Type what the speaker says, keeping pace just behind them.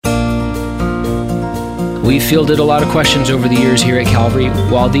We've fielded a lot of questions over the years here at Calvary.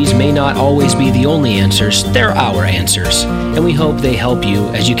 While these may not always be the only answers, they're our answers, and we hope they help you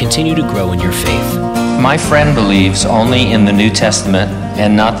as you continue to grow in your faith. My friend believes only in the New Testament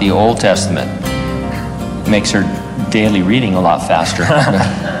and not the Old Testament. Makes her daily reading a lot faster.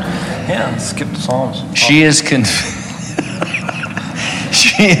 Yeah, skip the Psalms. She is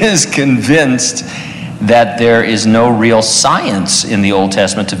convinced that there is no real science in the Old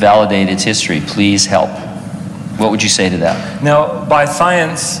Testament to validate its history. Please help. What would you say to that? Now, by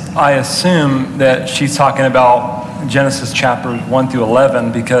science, I assume that she's talking about Genesis chapters 1 through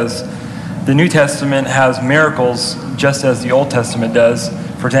 11, because the New Testament has miracles just as the Old Testament does.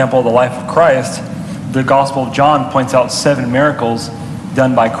 For example, the life of Christ, the Gospel of John points out 7 miracles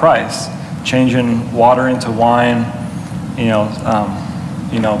done by Christ, changing water into wine,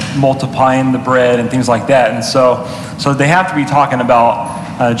 multiplying the bread and things like that. And so they have to be talking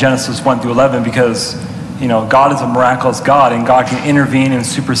about Genesis 1 through 11, because God is a miraculous God, and God can intervene and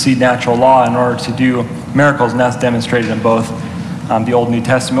supersede natural law in order to do miracles, and that's demonstrated in both the Old and New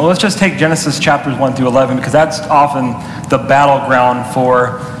Testament. Well, let's just take Genesis chapters 1 through 11, because that's often the battleground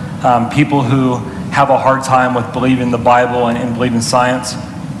for people who have a hard time with believing the Bible and believing science.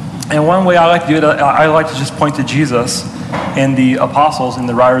 And one way I like to do it, I like to just point to Jesus and the apostles and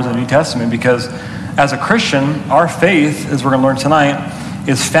the writers of the New Testament, because as a Christian, our faith, as we're going to learn tonight,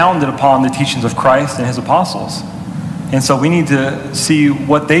 is founded upon the teachings of Christ and his apostles. And so we need to see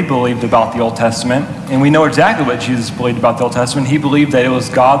what they believed about the Old Testament. And we know exactly what Jesus believed about the Old Testament. He believed that it was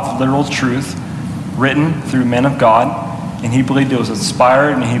God's literal truth written through men of God. And he believed it was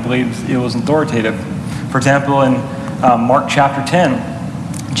inspired, and he believed it was authoritative. For example, in Mark chapter 10,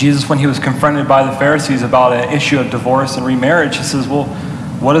 Jesus, when he was confronted by the Pharisees about an issue of divorce and remarriage, he says, well,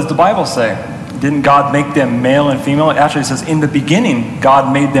 what does the Bible say? Didn't God make them male and female? Actually, it says, in the beginning,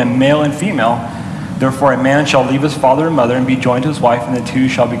 God made them male and female. Therefore, a man shall leave his father and mother and be joined to his wife, and the two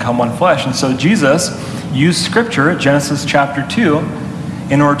shall become one flesh. And so Jesus used scripture, Genesis chapter 2,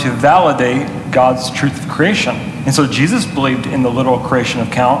 in order to validate God's truth of creation. And so Jesus believed in the literal creation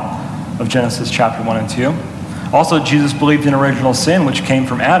account of Genesis chapter 1 and 2. Also, Jesus believed in original sin, which came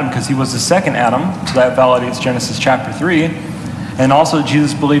from Adam, because he was the second Adam. So that validates Genesis chapter 3. And also,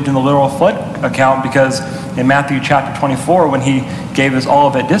 Jesus believed in the literal flood account, because in Matthew chapter 24, when he gave his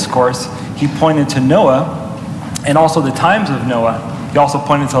Olivet Discourse, he pointed to Noah and also the times of Noah. He also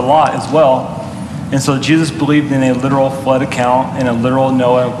pointed to Lot as well. And so Jesus believed in a literal flood account and a literal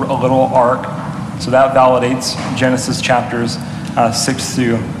Noah, a literal ark. So that validates Genesis chapters 6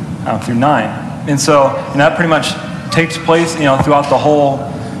 through 9. And that pretty much takes place, throughout the whole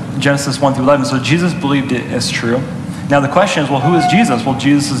Genesis 1 through 11. So Jesus believed it as true. Now the question is, well, who is Jesus? Well,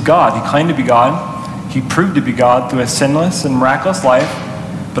 Jesus is God. He claimed to be God. He proved to be God through a sinless and miraculous life.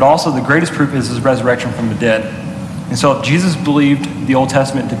 But also the greatest proof is his resurrection from the dead. And so if Jesus believed the Old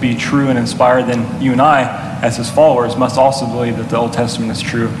Testament to be true and inspired, then you and I, as his followers, must also believe that the Old Testament is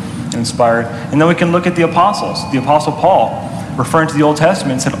true and inspired. And then we can look at the apostles. The Apostle Paul, referring to the Old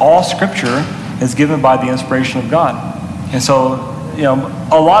Testament, said all scripture is given by the inspiration of God. And so,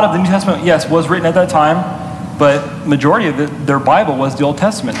 a lot of the New Testament, yes, was written at that time, but majority of it, their Bible was the Old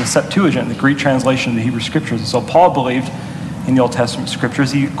Testament, the Septuagint, the Greek translation of the Hebrew Scriptures. And so Paul believed in the Old Testament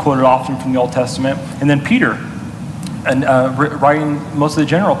Scriptures. He quoted often from the Old Testament. And then Peter, and writing most of the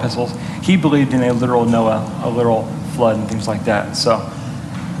general epistles, he believed in a literal Noah, a literal flood, and things like that. So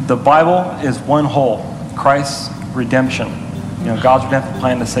the Bible is one whole, Christ's redemption. God's redemptive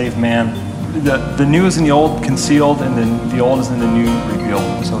plan to save man. The new is in the old concealed, and then the old is in the new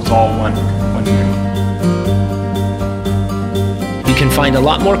revealed. So it's all one new. You can find a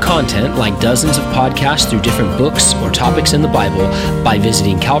lot more content, like dozens of podcasts through different books or topics in the Bible, by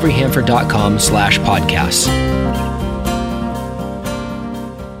visiting calvaryhanford.com/podcasts.